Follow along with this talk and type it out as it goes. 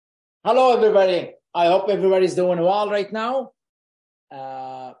Hello, everybody. I hope everybody's doing well right now.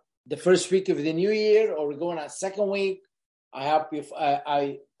 The first week of the new year, or we're going on second week. I hope you.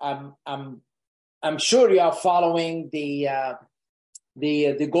 I'm sure you are following the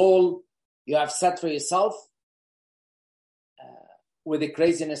goal you have set for yourself with the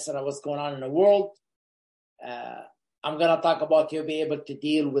craziness that was going on in the world. I'm gonna talk about you be able to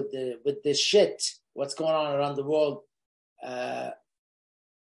deal with the shit what's going on around the world.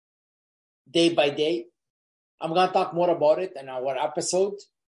 Day by day. I'm going to talk more about it in our episode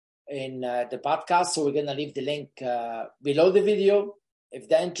in the podcast. So we're going to leave the link below the video. If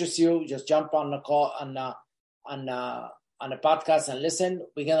that interests you, just jump on the call on the podcast and listen.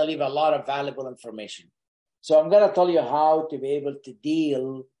 We're going to leave a lot of valuable information. So I'm going to tell you how to be able to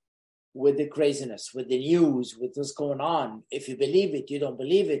deal with the craziness, with the news, with what's going on. If you believe it, you don't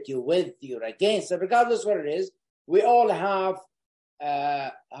believe it, you're with, you're against. So regardless what it is, we all have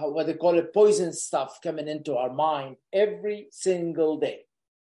what they call it, poison stuff coming into our mind every single day.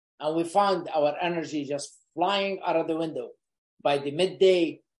 And we find our energy just flying out of the window. By the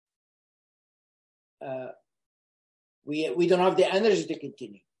midday, we don't have the energy to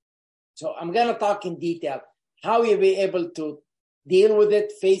continue. So I'm going to talk in detail how you'll be able to deal with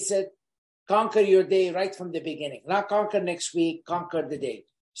it, face it, conquer your day right from the beginning. Not conquer next week, conquer the day.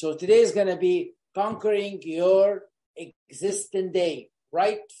 So today is going to be conquering your existing day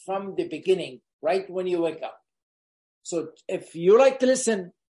right from the beginning, right when you wake up. So if you like to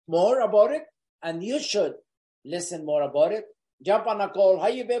listen more about it, and you should listen more about it, jump on a call. How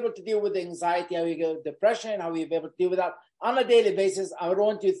you be able to deal with anxiety, how you get with depression, how you be able to deal with that on a daily basis. I don't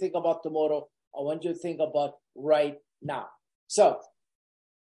want you to think about tomorrow. I want you to think about right now. So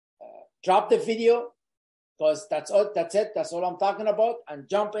drop the video, because that's it. That's all I'm talking about. And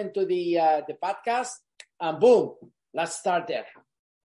jump into the podcast, and boom, let's start there.